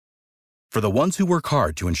For the ones who work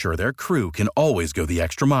hard to ensure their crew can always go the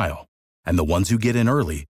extra mile, and the ones who get in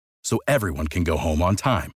early so everyone can go home on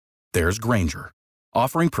time, there's Grainger,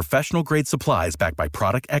 offering professional-grade supplies backed by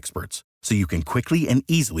product experts so you can quickly and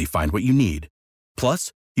easily find what you need.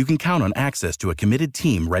 Plus, you can count on access to a committed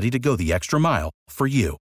team ready to go the extra mile for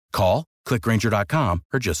you. Call, click Grainger.com,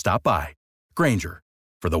 or just stop by. Grainger,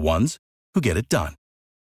 for the ones who get it done.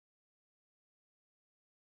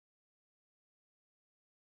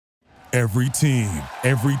 Every team,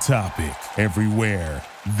 every topic, everywhere.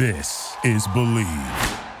 This is Believe.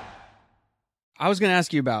 I was going to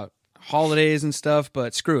ask you about holidays and stuff,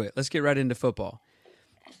 but screw it. Let's get right into football.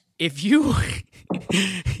 If you...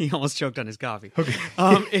 he almost choked on his coffee. Okay.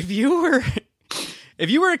 If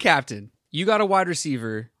you were a captain, you got a wide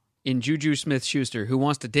receiver in Juju Smith-Schuster who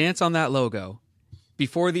wants to dance on that logo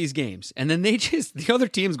before these games, and then the other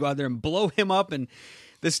teams go out there and blow him up, and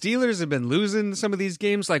the Steelers have been losing some of these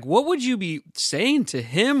games. Like, what would you be saying to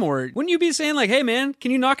him? Or wouldn't you be saying, like, hey, man,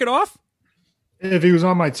 can you knock it off? If he was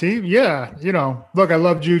on my team, yeah. Look, I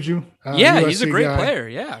love Juju. Yeah, USC he's a great guy. player,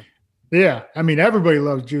 yeah. Yeah, I mean, everybody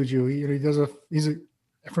loves Juju.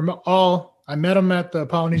 I met him at the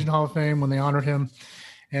Polynesian Hall of Fame when they honored him.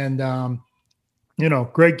 And,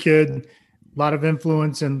 great kid, a lot of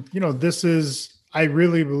influence. And, this is, I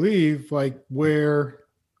really believe, like, where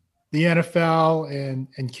the NFL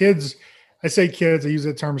and kids, I say kids, I use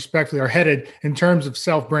that term respectfully, are headed in terms of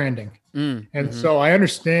self-branding. So I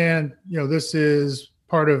understand, this is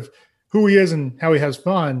part of who he is and how he has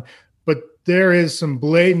fun, but there is some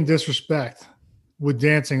blatant disrespect with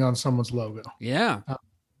dancing on someone's logo. Yeah.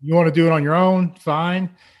 You want to do it on your own, fine.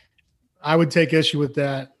 I would take issue with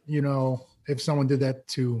that, if someone did that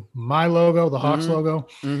to my logo, the Hawks logo.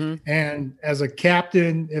 And as a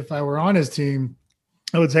captain, if I were on his team,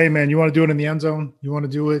 I would say, man, you want to do it in the end zone? You want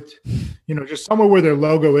to do it, just somewhere where their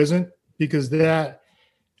logo isn't, because you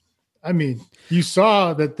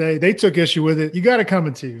saw that they took issue with it. You got to come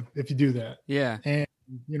into you if you do that. Yeah. And,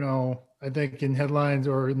 I think in headlines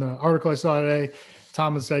or in the article I saw today,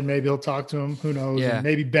 Thomas said maybe he'll talk to him. Who knows? Yeah. And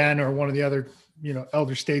maybe Ben or one of the other,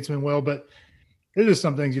 elder statesmen will, but there's just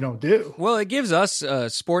some things you don't do. Well, it gives us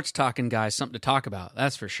sports talking guys something to talk about.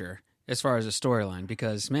 That's for sure. As far as a storyline,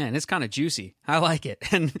 because, man, it's kind of juicy. I like it.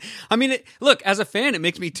 And I mean, look, as a fan, it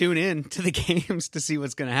makes me tune in to the games to see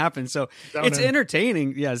what's going to happen. So it's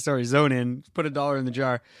entertaining. Yeah, sorry, zone in, put $1 in the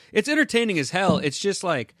jar. It's entertaining as hell. It's just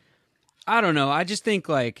like, I don't know. I just think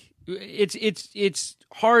like it's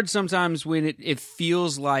hard sometimes when it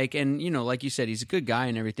feels like, and, like you said, he's a good guy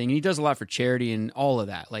and everything. And he does a lot for charity and all of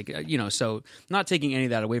that. Like, so not taking any of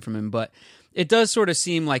that away from him, but it does sort of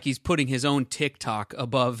seem like he's putting his own TikTok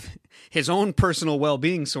above his own personal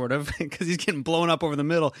well-being, sort of, because he's getting blown up over the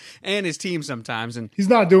middle, and his team sometimes. And he's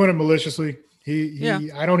not doing it maliciously.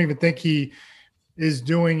 I don't even think he is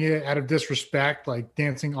doing it out of disrespect, like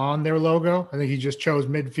dancing on their logo. I think he just chose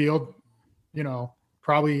midfield.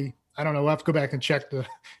 Probably, I don't know. We'll have to go back and check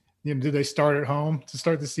did they start at home to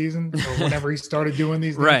start the season, or whenever he started doing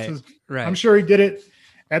these dances? Right. I'm sure he did it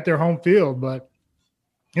at their home field, but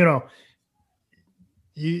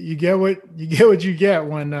You get what you get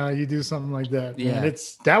when you do something like that. Yeah, and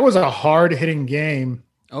that was a hard hitting game.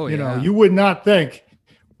 Oh yeah, you would not think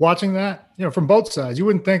watching that, from both sides, you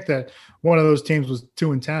wouldn't think that one of those teams was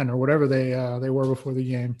 2-10 or whatever they were before the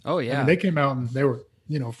game. Oh yeah, they came out and they were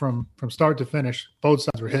from start to finish, both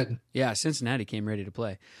sides were hitting. Yeah, Cincinnati came ready to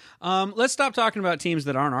play. Let's stop talking about teams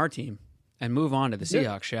that aren't our team and move on to the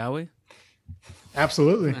Seahawks, shall we?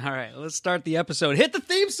 Absolutely. All right, let's start the episode. Hit the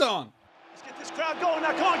theme song. This crowd going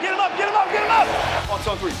now. Come on, get him up, get him up, get him up! On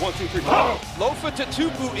 3, 1, 2, 3, go! Lofa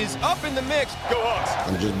Tatupu is up in the mix. Go Hawks!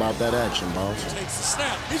 I'm just about that action, boss. Takes the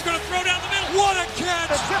snap. He's going to throw down the middle. What a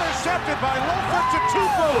catch! It's intercepted by Lofa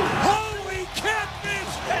Tatupu. Holy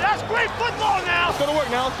catfish! Hey, that's great football now! It's going to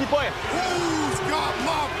work now. Let's keep playing. Who's got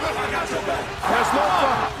my back? I got your back. That's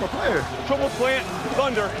Lofa. My player. Trouble plant.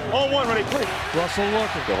 Thunder. On 1, ready, 3. Russell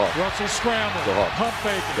looking. Go Hawks. Russell scrambling. Go Hawks. Pump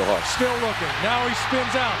faking. Go Hawks. Still looking. Now he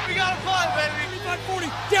spins out. We got to fly, baby! 40,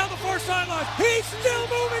 down the far sideline. He's still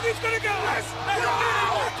moving. He's going to go. Let's go!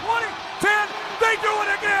 20, 10, they do it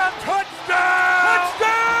again! Touchdown!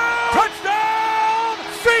 Touchdown! Touchdown!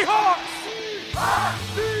 Seahawks!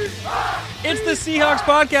 It's the Seahawks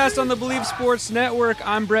podcast on the Believe Sports Network.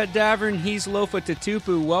 I'm Brett Davern. He's Lofa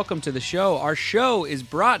Tatupu. Welcome to the show. Our show is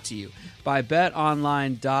brought to you by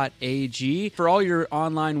betonline.ag. For all your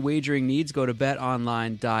online wagering needs, go to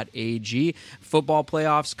betonline.ag. Football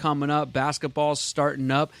playoffs coming up, basketball's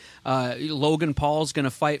starting up. Logan Paul's going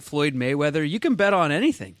to fight Floyd Mayweather. You can bet on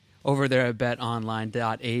anything over there at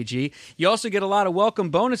betonline.ag. You also get a lot of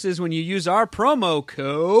welcome bonuses when you use our promo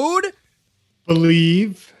code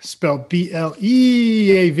Believe, spelled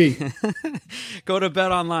BLEAV. Go to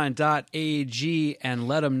betonline.ag and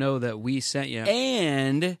let them know that we sent you.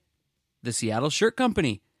 And the Seattle Shirt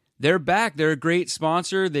Company. They're back. They're a great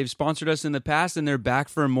sponsor. They've sponsored us in the past, and they're back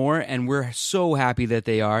for more, and we're so happy that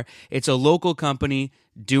they are. It's a local company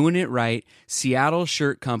doing it right. Seattle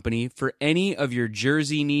Shirt Company for any of your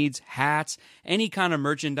jersey needs, hats, any kind of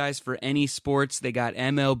merchandise for any sports. They got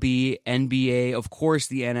MLB, NBA, of course,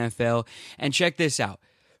 the NFL. And check this out.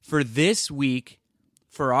 For this week,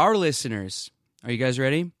 for our listeners, are you guys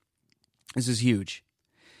ready? This is huge.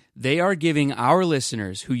 They are giving our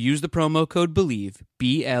listeners who use the promo code BELIEVE,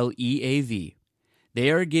 BLEAV, they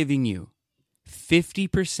are giving you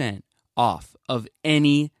 50% off of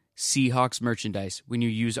any Seahawks merchandise when you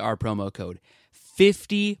use our promo code.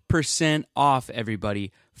 50% off,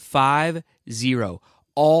 everybody. 50.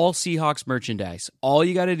 All Seahawks merchandise. All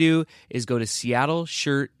you got to do is go to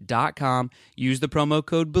seattleshirt.com, use the promo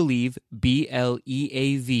code BELIEVE,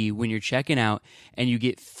 BLEAV, when you're checking out, and you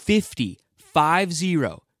get 50%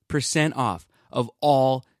 off of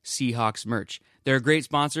all Seahawks merch. They're a great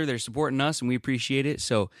sponsor. They're supporting us, and we appreciate it.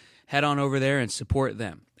 So head on over there and support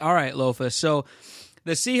them. All right, Lofa. So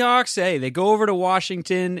the Seahawks, hey, they go over to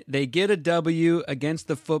Washington. They get a W against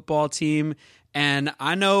the football team. And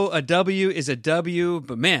I know a W is a W,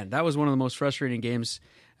 but man, that was one of the most frustrating games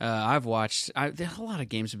I've watched. A lot of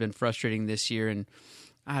games have been frustrating this year, and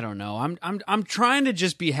I don't know. I'm trying to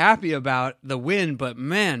just be happy about the win, but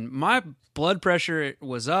man, my blood pressure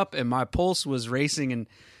was up and my pulse was racing, and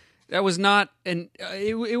that was not, and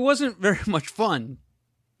it wasn't very much fun.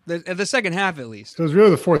 The second half, at least. It was really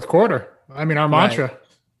the fourth quarter. I mean, our mantra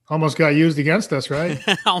almost got used against us, right?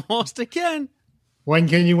 Almost again. When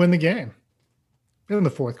can you win the game? In the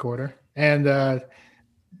fourth quarter. And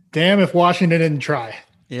damn if Washington didn't try.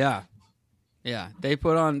 Yeah. Yeah, they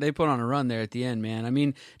put on a run there at the end, man. I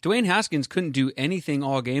mean, Dwayne Haskins couldn't do anything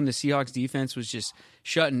all game. The Seahawks defense was just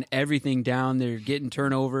shutting everything down. They're getting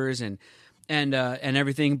turnovers and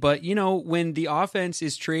everything. But you know, when the offense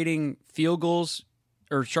is trading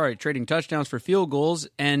trading touchdowns for field goals,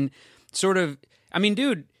 and sort of, I mean,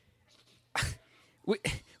 dude, we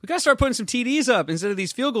got to start putting some TDs up instead of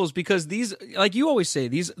these field goals, because these, like you always say,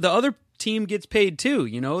 the other team gets paid too.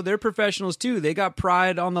 You know, they're professionals too. They got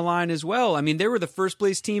pride on the line as well. I mean, they were the first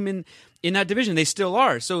place team in that division. They still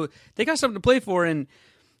are. So they got something to play for. And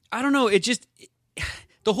I don't know,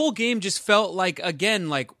 the whole game just felt like, again,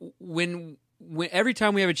 like when every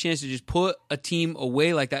time we have a chance to just put a team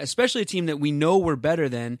away like that, especially a team that we know we're better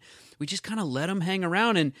than, we just kind of let them hang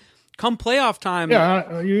around. And come playoff time,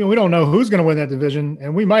 we don't know who's going to win that division,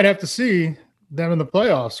 and we might have to see them in the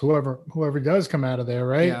playoffs. Whoever does come out of there,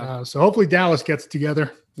 right? Yeah. So hopefully Dallas gets it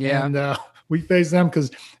together. Yeah, and we face them, because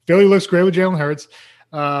Philly looks great with Jalen Hurts.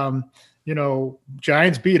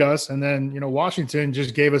 Giants beat us, and then Washington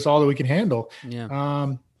just gave us all that we can handle.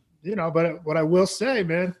 Yeah. But what I will say,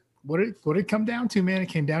 man, what did it come down to, man? It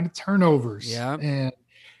came down to turnovers. Yeah. And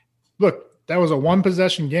look, that was a one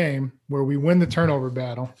possession game where we win the turnover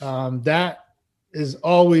battle. That is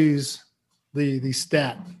always the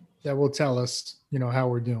stat that will tell us, how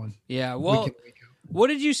we're doing. Yeah. Well, what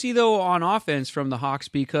did you see though on offense from the Hawks?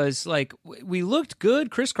 Because like we looked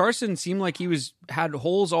good. Chris Carson seemed like he had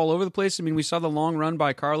holes all over the place. I mean, we saw the long run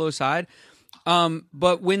by Carlos Hyde.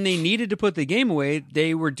 But when they needed to put the game away,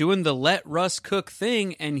 they were doing the let Russ cook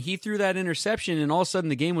thing, and he threw that interception, and all of a sudden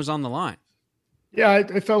the game was on the line. Yeah,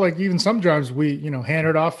 it felt like even some drives we,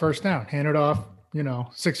 handed off first down, handed off,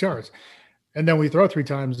 6 yards. And then we throw 3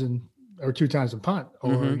 times or 2 times and punt,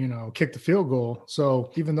 or, kick the field goal.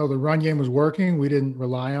 So even though the run game was working, we didn't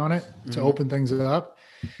rely on it to open things up.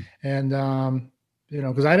 And,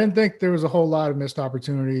 because I didn't think there was a whole lot of missed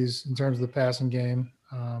opportunities in terms of the passing game.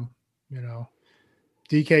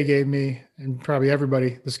 DK gave me and probably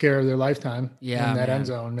everybody the scare of their lifetime in that end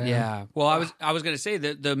zone, man. Yeah. Well, I was going to say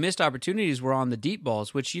that the missed opportunities were on the deep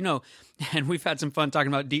balls, which, and we've had some fun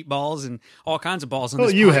talking about deep balls and all kinds of balls on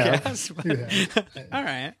this podcast. You have. All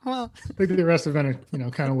right. Well, I think the rest of them are,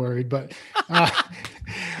 kind of worried, but but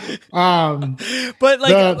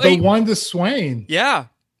like the one to Swain. Yeah.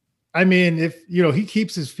 I mean, if, he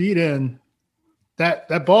keeps his feet in,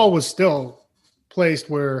 that ball was still placed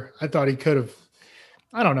where I thought he could have.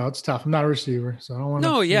 I don't know. It's tough. I'm not a receiver, so I don't want to.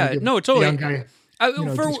 No, yeah, no, totally. Young guy,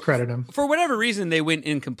 discredit him. For whatever reason, they went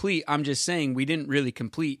incomplete. I'm just saying we didn't really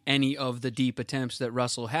complete any of the deep attempts that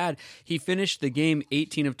Russell had. He finished the game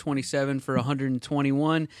 18 of 27 for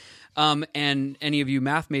 121. And any of you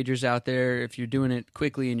math majors out there, if you're doing it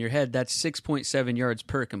quickly in your head, that's 6.7 yards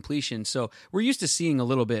per completion. So we're used to seeing a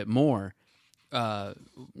little bit more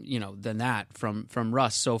than that from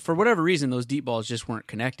Russ. So for whatever reason, those deep balls just weren't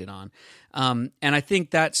connected on. And I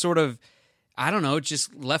think that sort of, I don't know,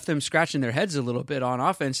 just left them scratching their heads a little bit on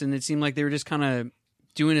offense, and it seemed like they were just kind of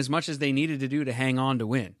doing as much as they needed to do to hang on to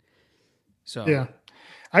win. So yeah,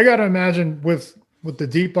 I got to imagine with the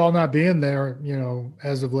deep ball not being there,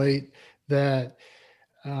 as of late, that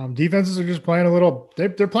defenses are just playing a little. They're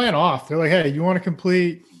playing off. They're like, hey, you want to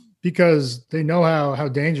complete, because they know how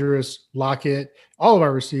dangerous Lockett, all of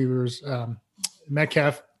our receivers,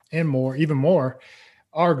 Metcalf and even more,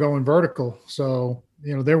 are going vertical. So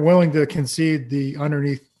they're willing to concede the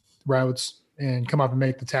underneath routes and come up and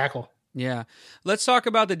make the tackle. Yeah. Let's talk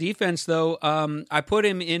about the defense, though. I put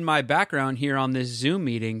him in my background here on this Zoom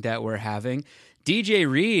meeting that we're having. DJ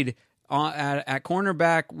Reed at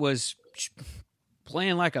cornerback was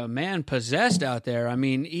playing like a man possessed out there. I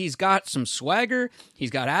mean, he's got some swagger. He's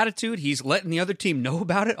got attitude. He's letting the other team know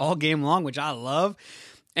about it all game long, which I love.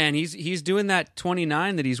 And he's doing that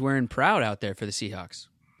 29 that he's wearing proud out there for the Seahawks.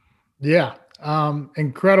 Yeah.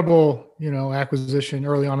 Incredible, acquisition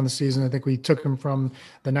early on in the season. I think we took him from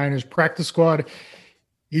the Niners practice squad.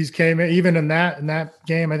 He's came in, even in that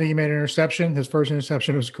game, I think he made an interception, his first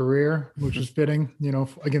interception of his career, which was fitting,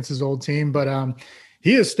 against his old team. But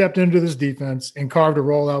he has stepped into this defense and carved a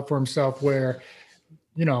role out for himself where,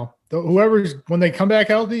 whoever's, when they come back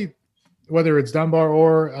healthy, whether it's Dunbar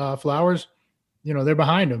or Flowers, they're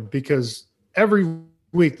behind him, because every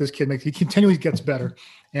week this kid he continually gets better.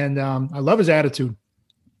 And I love his attitude.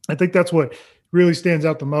 I think that's what really stands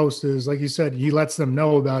out the most is, like you said, he lets them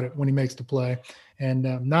know about it when he makes the play, and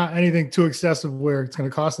not anything too excessive where it's going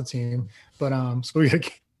to cost the team. But so we got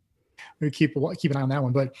to keep an eye on that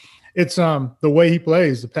one. But it's the way he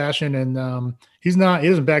plays, the passion, and he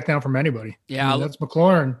doesn't back down from anybody. Yeah, that's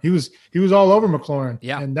McLaurin. He was all over McLaurin.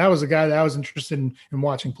 Yeah, and that was the guy that I was interested in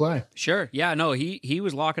watching play. Sure. Yeah. No, he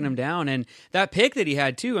was locking him down, and that pick that he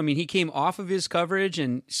had too. I mean, he came off of his coverage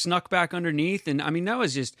and snuck back underneath, and I mean that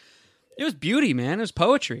was just, it was beauty, man. It was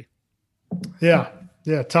poetry. Yeah.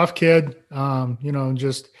 Tough kid.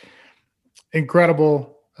 Just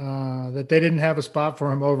incredible. That they didn't have a spot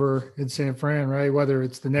for him over in San Fran, right? Whether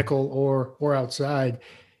it's the nickel or outside,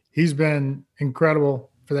 he's been incredible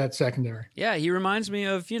for that secondary. Yeah, he reminds me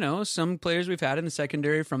of, some players we've had in the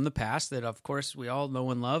secondary from the past that, of course, we all know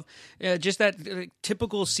and love. Just that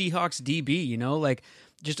typical Seahawks DB, like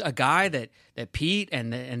just a guy that Pete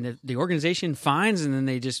and the organization finds, and then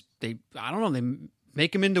they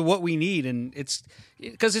make him into what we need. And it's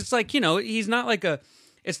because it's like, he's not like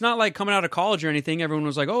it's not like coming out of college or anything. Everyone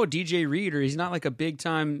was like, oh, DJ Reed, or he's not like a big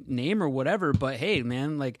time name or whatever. But hey,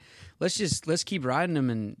 man, like let's keep riding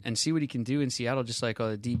him and see what he can do in Seattle, just like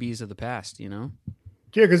the DBs of the past, Yeah,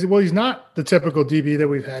 because he's not the typical DB that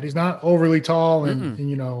we've had. He's not overly tall and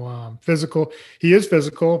physical. He is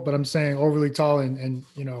physical, but I'm saying overly tall and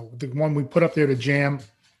the one we put up there to jam,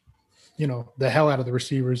 the hell out of the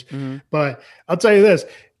receivers. Mm-hmm. But I'll tell you this.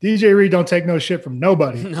 DJ Reed don't take no shit from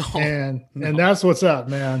nobody. No. And that's what's up,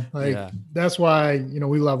 man. That's why,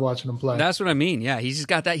 we love watching him play. That's what I mean. Yeah, he's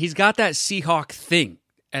got that Seahawk thing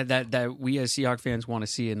that we as Seahawk fans want to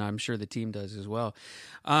see, and I'm sure the team does as well.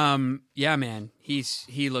 Yeah, man,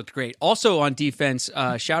 he looked great. Also on defense,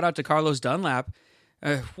 shout out to Carlos Dunlap.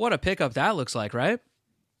 What a pickup that looks like, right?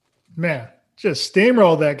 Man, just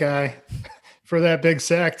steamrolled that guy for that big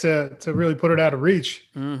sack to really put it out of reach.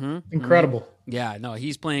 Mm-hmm. Incredible. Mm-hmm. Yeah, no,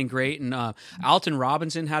 he's playing great. And Alton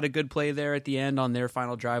Robinson had a good play there at the end on their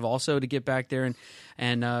final drive also to get back there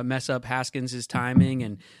and mess up Haskins' timing.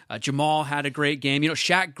 And Jamal had a great game.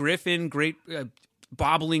 Shaq Griffin, great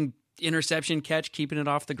bobbling interception catch, keeping it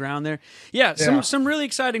off the ground there. Yeah, some really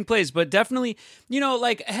exciting plays, but definitely,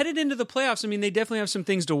 headed into the playoffs, I mean, they definitely have some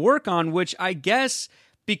things to work on, which I guess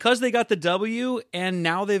because they got the W and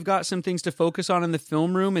now they've got some things to focus on in the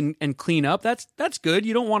film room and clean up, that's good.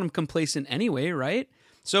 You don't want them complacent anyway, right?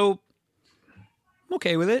 So I'm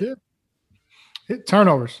okay with it. Yeah.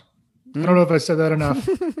 Turnovers. I don't know if I said that enough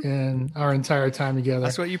in our entire time together.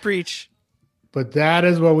 That's what you preach. But that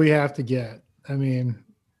is what we have to get. I mean,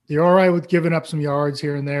 you're all right with giving up some yards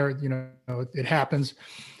here and there. It happens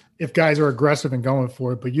if guys are aggressive and going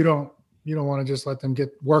for it, but you don't want to just let them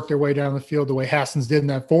work their way down the field the way Haskins did in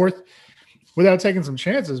that fourth without taking some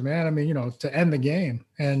chances, man. I mean, to end the game.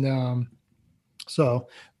 And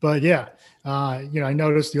but yeah, I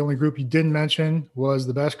noticed the only group you didn't mention was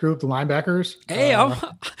the best group, the linebackers. Hey, I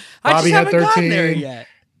Bobby just had 13. Gotten there yet.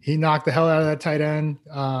 He knocked the hell out of that tight end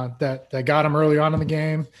that got him early on in the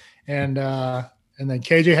game. And And then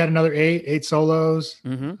KJ had another 8 solos.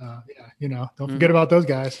 Don't forget about those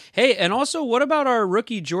guys. Hey, and also, what about our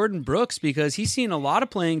rookie Jordan Brooks? Because he's seen a lot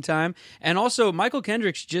of playing time, and also Michael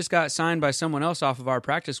Kendricks just got signed by someone else off of our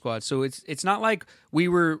practice squad. So it's not like we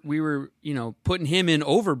were putting him in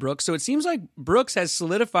over Brooks. So it seems like Brooks has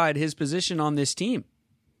solidified his position on this team.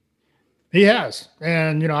 He has,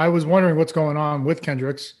 and I was wondering what's going on with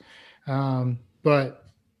Kendricks, but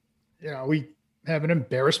we have an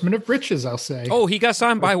embarrassment of riches, I'll say. Oh, he got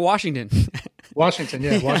signed by Washington.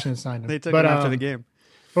 Washington signed him. They took him after the game.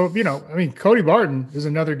 But, Cody Barton is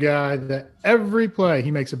another guy that every play he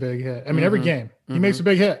makes a big hit. I mean, every game he makes a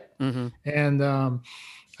big hit. And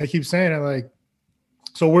I keep saying it,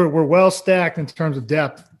 so we're well stacked in terms of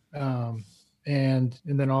depth, and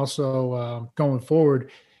then also going forward.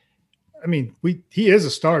 I mean, he is a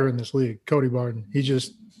starter in this league, Cody Barton.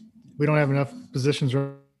 We don't have enough positions right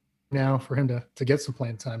now for him to get some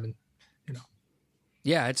playing time, and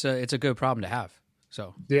yeah, it's a good problem to have.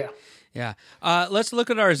 So yeah. Let's look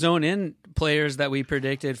at our zone in players that we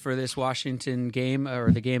predicted for this Washington game, or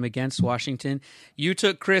the game against Washington. You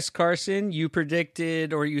took Chris Carson. You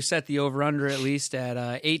predicted, or you set the over under at least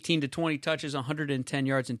at 18 to 20 touches, 110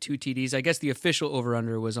 yards, and 2 TDs. I guess the official over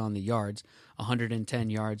under was on the yards, 110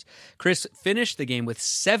 yards. Chris finished the game with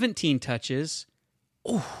 17 touches.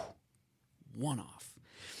 Ooh, one off.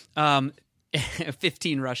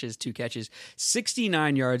 15 rushes, 2 catches,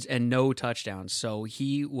 69 yards, and no touchdowns. So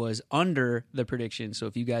he was under the prediction. So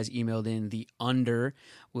if you guys emailed in the under,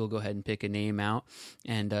 we'll go ahead and pick a name out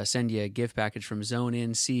and send you a gift package from Zone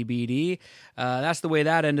In CBD. That's the way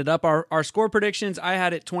that ended up. Our score predictions, I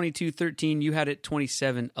had it 22-13. You had it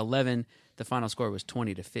 27-11. The final score was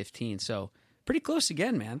 20-15. So pretty close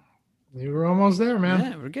again, man. You were almost there, man.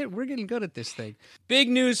 Yeah, we're getting good at this thing. Big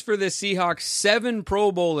news for the Seahawks. 7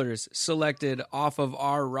 Pro Bowlers selected off of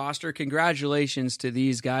our roster. Congratulations to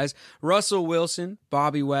these guys. Russell Wilson,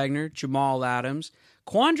 Bobby Wagner, Jamal Adams,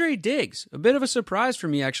 Quandre Diggs. A bit of a surprise for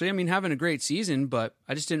me, actually. I mean, having a great season, but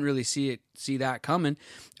I just didn't really see that coming.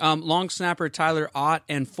 Long snapper Tyler Ott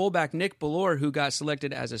and fullback Nick Bellore, who got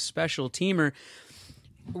selected as a special teamer.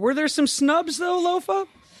 Were there some snubs, though, Lofa?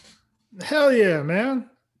 Hell yeah, man.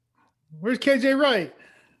 Where's KJ Wright?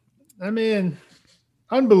 I mean,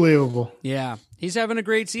 unbelievable. Yeah, he's having a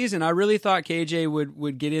great season. I really thought KJ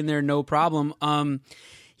would get in there no problem.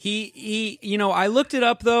 He I looked it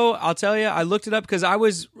up though. I'll tell you, I looked it up because I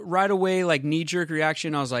was right away like knee jerk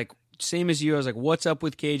reaction. I was like, same as you. I was like, what's up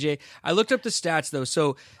with KJ? I looked up the stats though.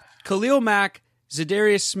 So Khalil Mack,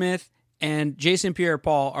 Zadarius Smith, and Jason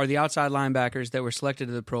Pierre-Paul are the outside linebackers that were selected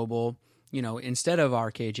to the Pro Bowl, instead of our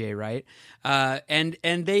KJ, right? And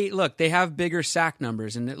they have bigger sack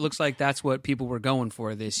numbers, and it looks like that's what people were going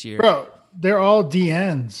for this year. Bro, they're all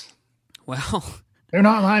DNs. Well, they're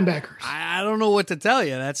not linebackers. I don't know what to tell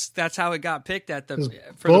you. That's how it got picked for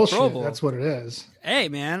bullshit. the Pro Bowl. That's what it is. Hey,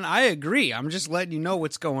 man, I agree. I'm just letting you know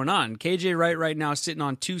what's going on. KJ Wright right now sitting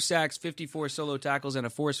on 2 sacks, 54 solo tackles, and a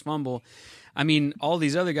forced fumble. I mean, all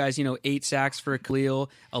these other guys, 8 sacks for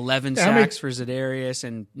Khalil, 11 sacks for Zadarius,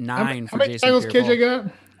 and 9 for Jason Pierre-Paul. How many tackles KJ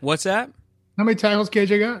got? What's that? How many tackles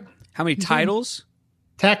KJ got? How many titles?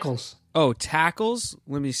 Tackles. Oh, tackles?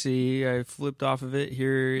 Let me see. I flipped off of it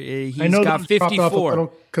here. He's got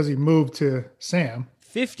 54. Because he moved to Sam.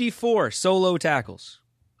 54 solo tackles.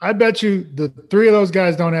 I bet you the 3 of those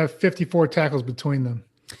guys don't have 54 tackles between them.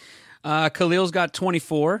 Khalil's got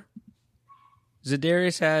 24.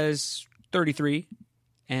 Zadarius has 33,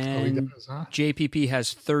 and JPP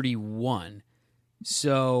has 31.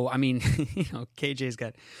 So, I mean, KJ's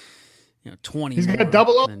got 20. He's got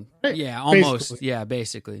double up. Yeah, almost. Basically. Yeah,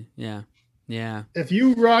 basically. Yeah. If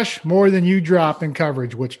you rush more than you drop in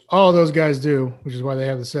coverage, which all those guys do, which is why they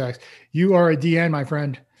have the sacks, you are a DN, my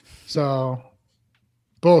friend. So,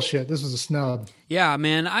 bullshit. This was a snub. Yeah,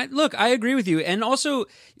 man. I agree with you. And also,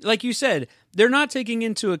 like you said, they're not taking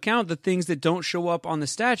into account the things that don't show up on the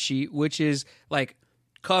stat sheet, which is like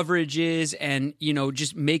coverages and,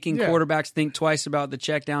 just making quarterbacks think twice about the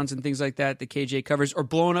checkdowns and things like that KJ covers, or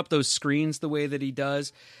blowing up those screens the way that he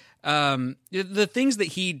does. The things that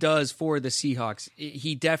he does for the Seahawks,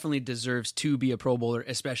 he definitely deserves to be a Pro Bowler,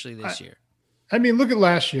 especially this year. I mean, look at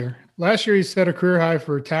last year. Last year he set a career high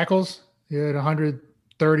for tackles. He had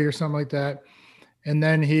 130 or something like that. And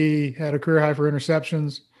then he had a career high for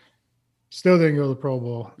interceptions. Still didn't go to the Pro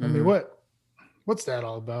Bowl. I mean, what's that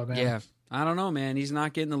all about, man? Yeah, I don't know, man. He's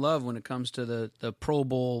not getting the love when it comes to the Pro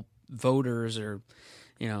Bowl voters, or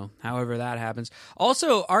however that happens.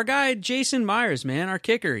 Also, our guy Jason Myers, man, our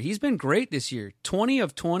kicker, he's been great this year. 20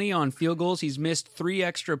 of 20 on field goals. He's missed 3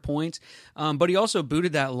 extra points, but he also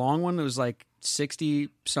booted that long one that was like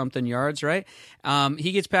 60-something yards, right?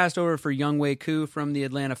 He gets passed over for Younghoe Koo from the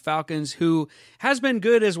Atlanta Falcons, who has been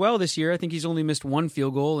good as well this year. I think he's only missed one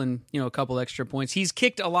field goal and a couple extra points. He's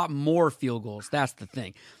kicked a lot more field goals. That's the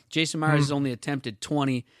thing. Jason Myers has only attempted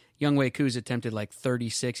 20. Younghoe Koo's attempted like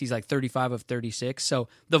 36. He's like 35 of 36. So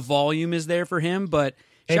the volume is there for him, but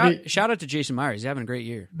shout out to Jason Myers. He's having a great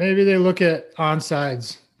year. Maybe they look at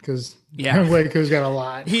onsides because Younghoe Koo's got a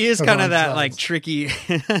lot. He is kind of that like tricky.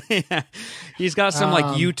 Yeah. He's got some like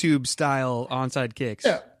YouTube style onside kicks.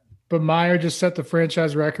 Yeah, but Meyer just set the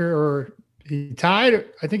franchise record, or he tied.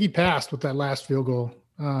 I think he passed with that last field goal.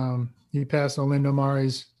 He passed Olindo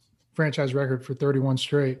Mari's franchise record for 31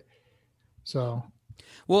 straight. So,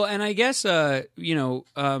 well, and I guess for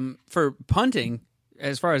punting,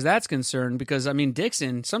 as far as that's concerned, because I mean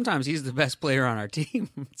Dixon, sometimes he's the best player on our team.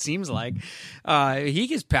 It seems like he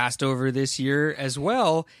gets passed over this year as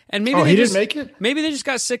well, and maybe he didn't make it. Maybe they just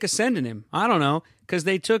got sick of sending him. I don't know, because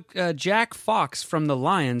they took Jack Fox from the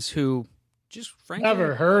Lions, who just frankly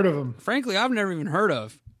never heard of him. Frankly, I've never even heard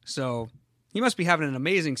of. So he must be having an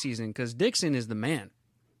amazing season because Dixon is the man.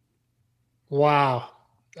 Wow.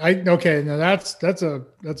 Now that's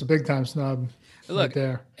a big time snub. Look, right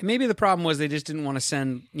there. Maybe the problem was they just didn't want to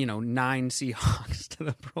send 9 Seahawks to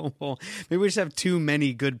the Pro Bowl. Maybe we just have too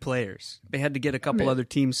many good players. They had to get a couple other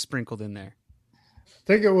teams sprinkled in there. I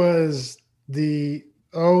think it was the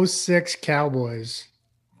 06 Cowboys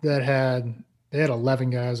that had 11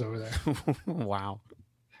 guys over there. Wow.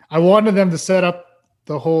 I wanted them to set up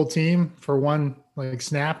the whole team for one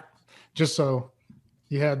snap, just so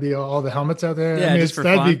you had all the helmets out there. Yeah, just for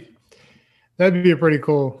fun. That'd be a pretty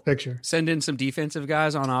cool picture. Send in some defensive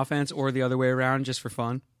guys on offense or the other way around just for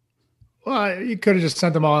fun. Well, you could have just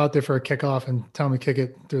sent them all out there for a kickoff and tell them to kick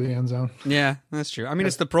it through the end zone. Yeah, that's true. I mean,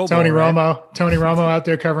 it's the Pro Bowl. Tony right? Romo out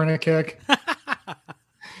there covering a kick.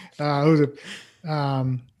 Who's it?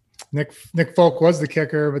 Nick Folk was the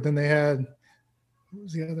kicker, but then they had, what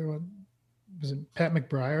was the other one? Was it Pat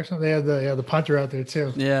McBride or something? They had the punter out there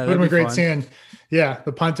too. Yeah, it would have been great seeing. Yeah,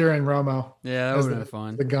 the punter and Romo. Yeah, that would have been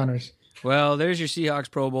fun. The Gunners. Well, there's your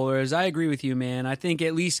Seahawks Pro Bowlers. I agree with you, man. I think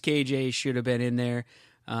at least KJ should have been in there.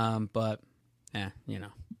 But, I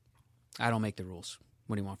don't make the rules.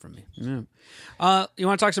 What do you want from me? Yeah. You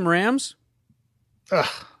want to talk some Rams?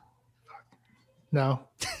 No.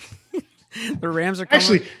 The Rams are coming.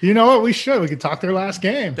 Actually, you know what? We should. We could talk their last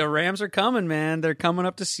game. The Rams are coming, man. They're coming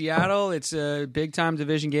up to Seattle. It's a big-time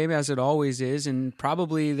division game, as it always is, and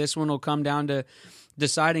probably this one will come down to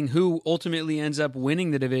deciding who ultimately ends up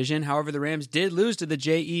winning the division. However, the Rams did lose to the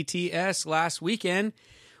Jets last weekend,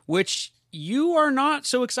 which you are not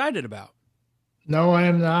so excited about. No, I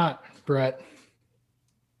am not, Brett.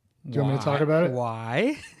 Do you want me to talk about it?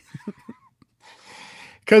 Why?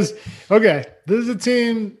 Because, this is a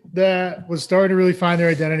team that was starting to really find their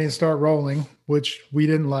identity and start rolling, which we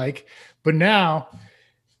didn't like. But now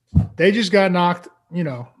they just got knocked,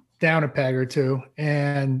 down a peg or two.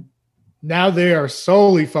 And now they are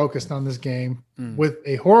solely focused on this game with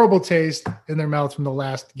a horrible taste in their mouth from the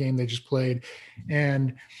last game they just played.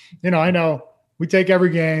 And, I know we take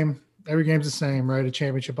every game. Every game's the same, right? A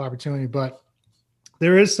championship opportunity. But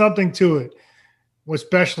there is something to it,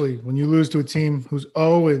 especially when you lose to a team who's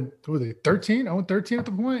 0-13? 0-13 at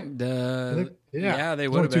the point? They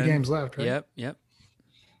would have been. 2 games left, right? Yep.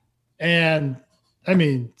 And,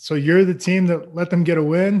 so you're the team that let them get a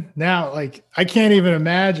win? Now, I can't even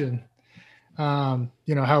imagine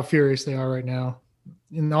how furious they are right now.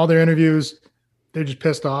 In all their interviews, they're just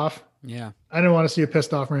pissed off. Yeah. I don't want to see a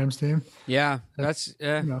pissed off Rams team. Yeah, that's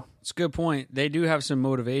it's a good point. They do have some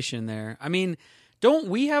motivation there. I mean, don't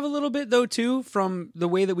we have a little bit, though, too, from the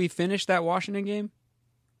way that we finished that Washington game?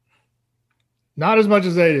 Not as much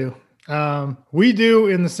as they do. We do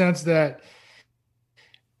in the sense that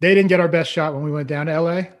they didn't get our best shot when we went down to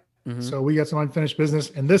LA. Mm-hmm. So we got some unfinished business.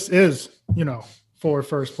 And this is, for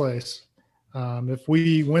first place. If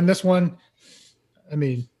we win this one,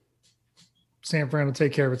 San Fran will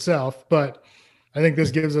take care of itself. But I think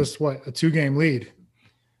this gives us, a 2-game lead.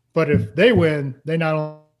 But if they win, they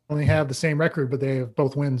not only have the same record, but they have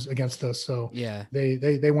both wins against us. So yeah, they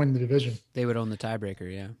win the division. They would own the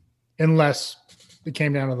tiebreaker, yeah. Unless it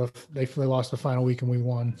came down to they lost the final week and we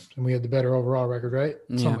won, and we had the better overall record, right?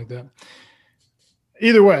 Something like that.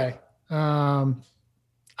 Either way, I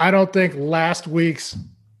don't think last week's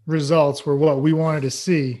results were what we wanted to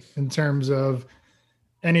see in terms of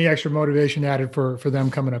any extra motivation added for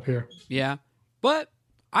them coming up here. Yeah, but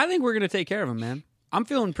I think we're going to take care of them, man. I'm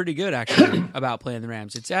feeling pretty good actually about playing the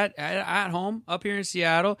Rams. It's at home up here in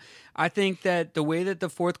Seattle. I think that the way that the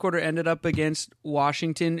fourth quarter ended up against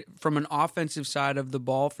Washington from an offensive side of the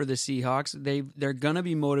ball for the Seahawks, they're gonna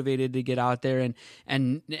be motivated to get out there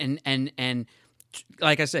and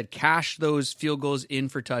like I said, cash those field goals in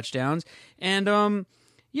for touchdowns. And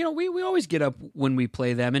we always get up when we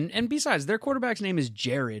play them. And besides, their quarterback's name is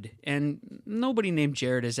Jared, and nobody named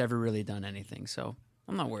Jared has ever really done anything, so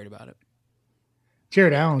I'm not worried about it.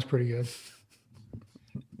 Jared Allen's pretty good.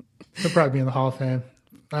 He'll probably be in the Hall of Fame.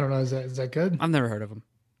 I don't know. Is that good? I've never heard of him.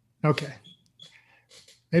 Okay.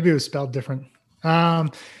 Maybe it was spelled different. I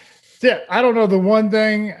don't know. The one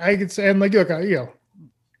thing I could say, and like, look,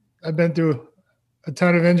 I've been through a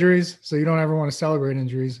ton of injuries, so you don't ever want to celebrate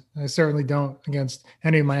injuries. I certainly don't against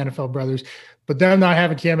any of my NFL brothers. But them not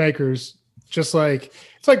having Cam Akers, it's like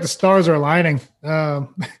the stars are aligning.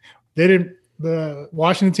 The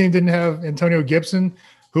Washington team didn't have Antonio Gibson,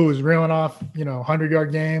 who was reeling off,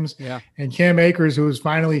 100-yard games. Yeah. And Cam Akers, who was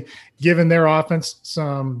finally given their offense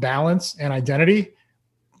some balance and identity.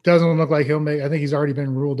 Doesn't look like he'll make – I think he's already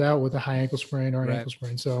been ruled out with a high ankle sprain or an ankle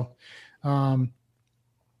sprain. So, I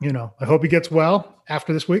hope he gets well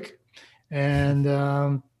after this week. And,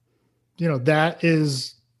 that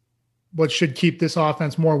is what should keep this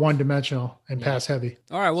offense more one-dimensional and pass heavy.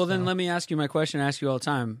 All right, well, then let me ask you my question I ask you all the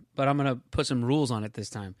time, but I'm going to put some rules on it this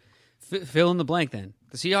time. Fill in the blank then.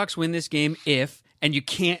 The Seahawks win this game if, and you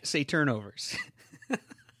can't say turnovers.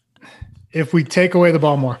 If we take away the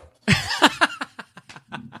ball more.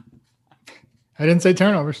 I didn't say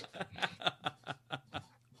turnovers.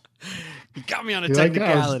 You got me on a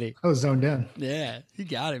technicality. I was zoned in. Yeah, you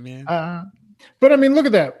got it, man. But, I mean, look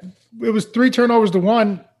at that. It was 3 turnovers to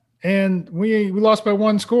 1. And we lost by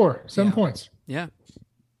 1 score, 7 points. Yeah.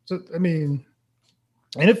 So, I mean,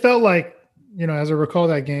 and it felt like, as I recall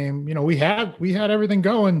that game, we had everything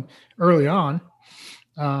going early on.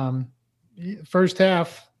 First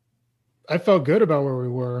half, I felt good about where we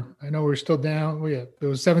were. I know we were still down. It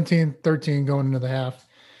was 17-13 going into the half.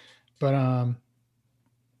 But I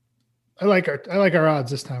like our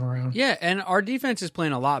odds this time around. Yeah, and our defense is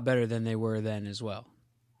playing a lot better than they were then as well.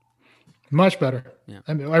 Much better. Yeah.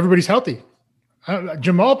 I mean, everybody's healthy.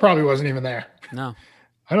 Jamal probably wasn't even there. No.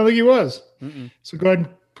 I don't think he was. Mm-mm. So go ahead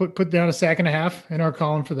and put down a sack and a half in our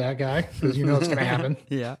column for that guy because it's going to happen.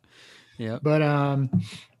 Yeah. Yeah. But,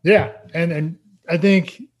 and I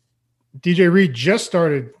think DJ Reed just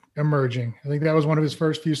started emerging. I think that was one of his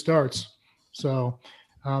first few starts. So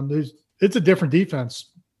it's a different defense.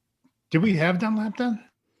 Did we have Dunlap then?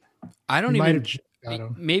 I don't even –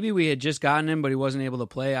 maybe we had just gotten him, but he wasn't able to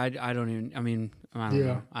play. I don't even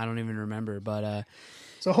know. I don't even remember. But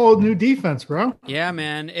it's a whole new defense, bro. Yeah,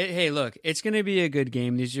 man. Hey, look, it's going to be a good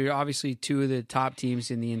game. These are obviously 2 of the top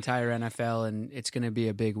teams in the entire NFL, and it's going to be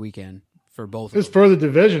a big weekend for both. It's for the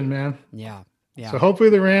division, man. Yeah. So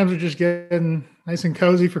hopefully the Rams are just getting nice and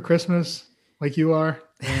cozy for Christmas, like you are,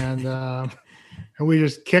 and we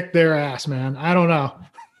just kick their ass, man. I don't know.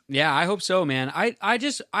 Yeah, I hope so, man.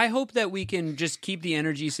 I hope that we can just keep the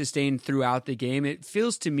energy sustained throughout the game. It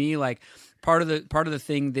feels to me like part of the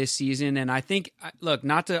thing this season, and I think, look,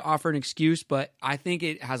 not to offer an excuse, but I think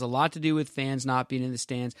it has a lot to do with fans not being in the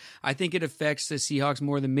stands. I think it affects the Seahawks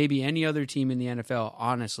more than maybe any other team in the NFL,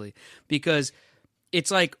 honestly, because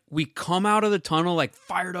it's like we come out of the tunnel like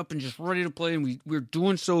fired up and just ready to play, and we're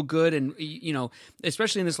doing so good, and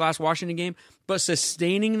especially in this last Washington game, but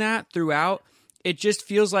sustaining that throughout. It just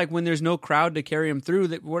feels like when there's no crowd to carry them through,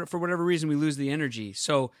 that for whatever reason we lose the energy.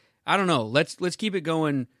 So I don't know. Let's keep it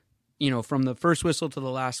going, from the first whistle to the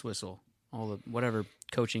last whistle. All the whatever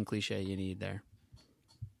coaching cliche you need there.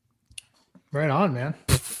 Right on, man.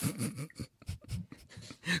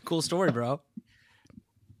 Cool story, bro.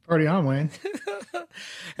 Party on, Wayne.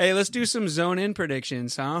 Hey, let's do some zone in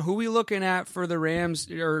predictions, huh? Who we looking at for the Rams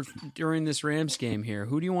or during this Rams game here?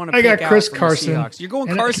 Who do you want to pick out? I got Chris from Carson. The Seahawks? You're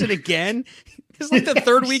going Carson again? It's like the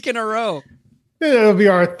third week in a row. It'll be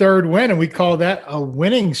our third win, and we call that a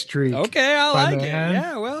winning streak. Okay, I like it.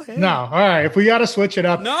 Yeah, well, hey. No, all right. If we got to switch it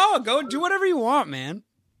up. No, go do whatever you want, man.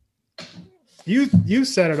 You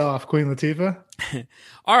set it off, Queen Latifah.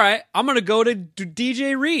 All right, I'm going to go to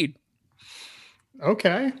DJ Reed.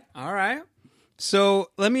 Okay. All right. So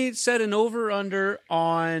let me set an over-under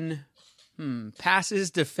on passes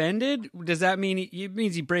defended. Does that mean it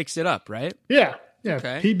means he breaks it up, right? Yeah.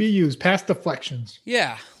 Okay. PBUs, pass deflections.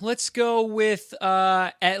 Yeah. Let's go with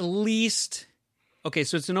at least. Okay,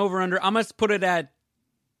 so it's an over-under. I'm going to put it at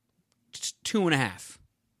 2.5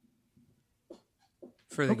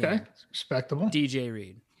 for the game. Okay, respectable. DJ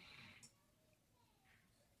Reed.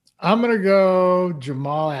 I'm going to go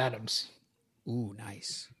Jamal Adams. Ooh,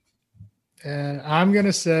 nice. And I'm going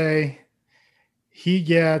to say he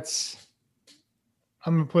gets,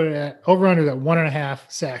 I'm going to put it at over under that 1.5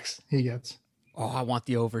 sacks he gets. Oh, I want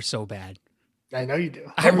the over so bad. I know you do.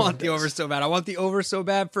 I want the over so bad. I want the over so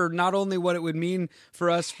bad for not only what it would mean for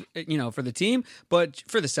us, for the team, but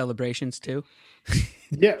for the celebrations too.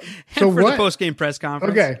 Yeah. So for the post-game press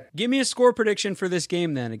conference. Okay. Give me a score prediction for this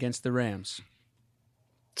game then against the Rams.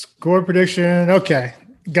 Score prediction. Okay.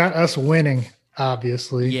 Got us winning,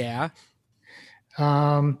 obviously. Yeah.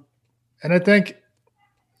 And I think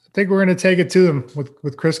we're going to take it to them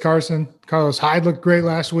with Chris Carson. Carlos Hyde looked great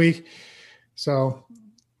last week. So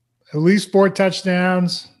at least 4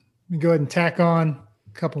 touchdowns. We go ahead and tack on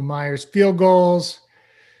a couple Myers field goals.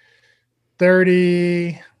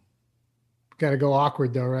 30. Got to go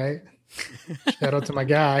awkward though, right? Shout out to my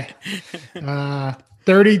guy.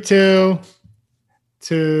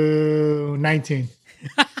 32-19.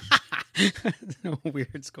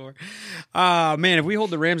 Weird score. Man, if we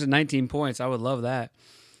hold the Rams at 19 points, I would love that.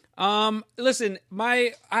 Listen,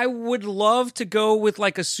 I would love to go with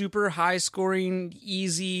like a super high scoring,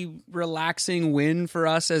 easy, relaxing win for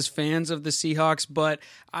us as fans of the Seahawks, but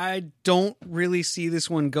I don't really see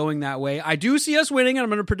this one going that way. I do see us winning, and I'm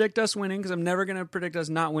going to predict us winning because I'm never going to predict us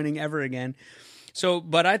not winning ever again. So,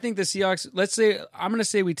 but I think the Seahawks, I'm going to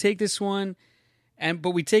say we take this one,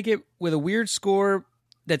 but we take it with a weird score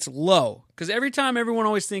that's low, because every time everyone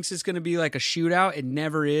always thinks it's going to be like a shootout, it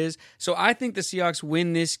never is. So I think the Seahawks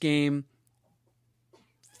win this game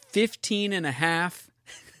 15.5.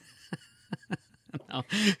 No.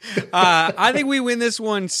 I think we win this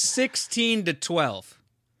one 16-12.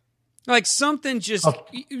 Like something just.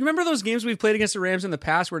 You remember those games we've played against the Rams in the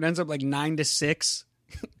past where it ends up like 9-6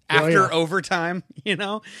 after overtime?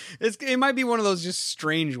 It might be one of those just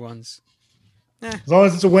strange ones. As long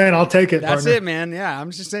as it's a win, I'll take it. That's partner. it, man. Yeah, I'm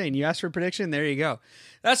just saying. You asked for a prediction. There you go.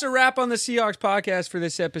 That's a wrap on the Seahawks podcast for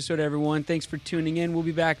this episode, everyone. Thanks for tuning in. We'll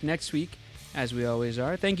be back next week, as we always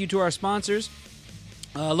are. Thank you to our sponsors.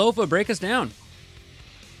 Lofa, break us down.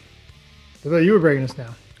 I thought you were breaking us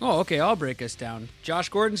down. Oh, okay. I'll break us down. Josh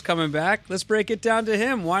Gordon's coming back. Let's break it down to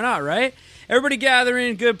him. Why not, right? Everybody gather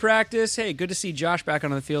in. Good practice. Hey, good to see Josh back on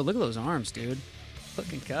the field. Look at those arms, dude.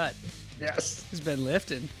 Looking cut. Yes. He's been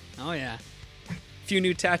lifted. Oh, yeah. Few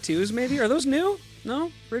new tattoos, maybe? Are those new?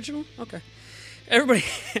 No? Original? Okay. Everybody,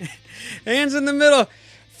 hands in the middle.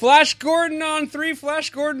 Flash Gordon on 3. Flash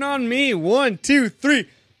Gordon on me. 1, 2, 3.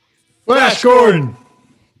 Flash Gordon.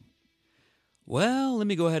 Well, let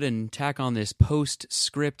me go ahead and tack on this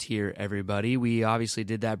postscript here, everybody. We obviously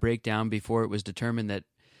did that breakdown before it was determined that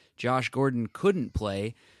Josh Gordon couldn't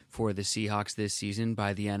play for the Seahawks this season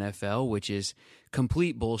by the NFL, which is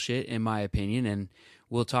complete bullshit in my opinion, and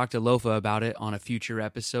we'll talk to Lofa about it on a future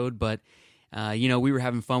episode, but, we were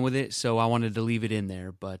having fun with it, so I wanted to leave it in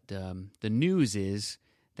there. But the news is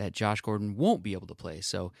that Josh Gordon won't be able to play.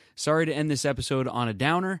 So sorry to end this episode on a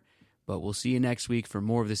downer, but we'll see you next week for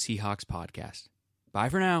more of the Seahawks podcast. Bye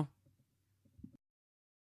for now.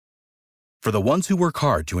 For the ones who work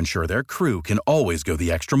hard to ensure their crew can always go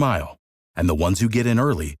the extra mile, and the ones who get in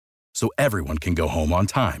early so everyone can go home on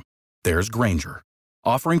time, there's Grainger,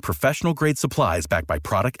 offering professional-grade supplies backed by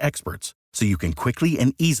product experts so you can quickly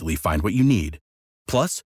and easily find what you need.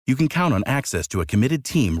 Plus, you can count on access to a committed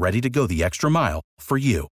team ready to go the extra mile for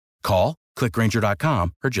you. Call, click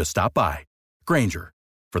Grainger.com, or just stop by. Grainger,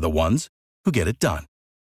 for the ones who get it done.